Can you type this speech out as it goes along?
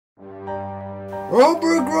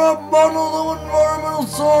Epigraph model of environmental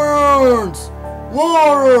science!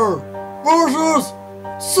 Water versus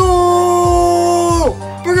soil!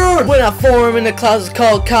 Begin! When I form in the clouds, it's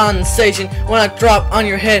called condensation. When I drop on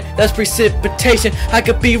your head, that's precipitation. I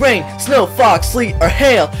could be rain, snow, fog, sleet, or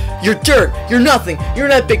hail. You're dirt, you're nothing, you're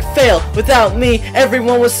an epic fail. Without me,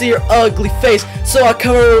 everyone would see your ugly face. So I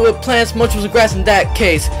cover it with plants, mushrooms, and grass in that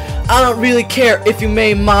case. I don't really care if you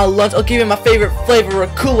made my lunch. I'll give you my favorite flavor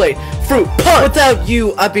of Kool-Aid, fruit punch. Without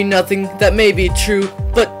you, I'd be nothing. That may be true,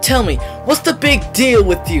 but tell me, what's the big deal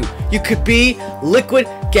with you? You could be liquid,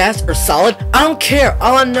 gas, or solid. I don't care.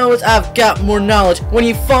 All I know is I've got more knowledge. When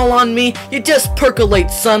you fall on me, you just percolate,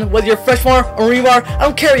 son. Whether you're freshwater or rebar, I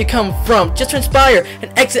don't care where you come from. Just transpire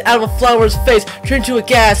and exit out of a flower's face. Turn into a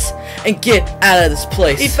gas and get out of this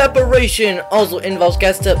place. Evaporation also involves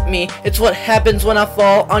gas to me. It's what happens when I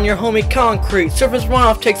fall on your homie concrete. Surface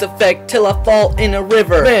runoff takes effect till I fall in a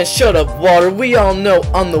river. Man, shut up, water. We all know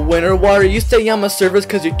I'm the winner. Water, you stay on my surface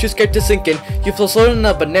cause you're too scared to sink in. You flow slower than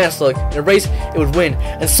a banana slug. In a race, it would win.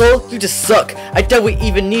 And soul, you just suck. I doubt we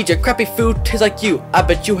even need you. Crappy food tastes like you. I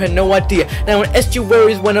bet you had no idea. Now an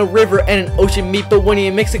estuary is when a river and an ocean meet, but when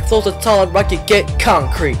you mix it close to solid rock, you get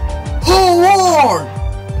concrete. Hold on!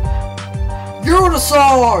 You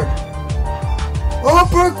decide!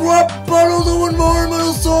 Epigraph model of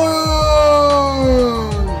environmental science!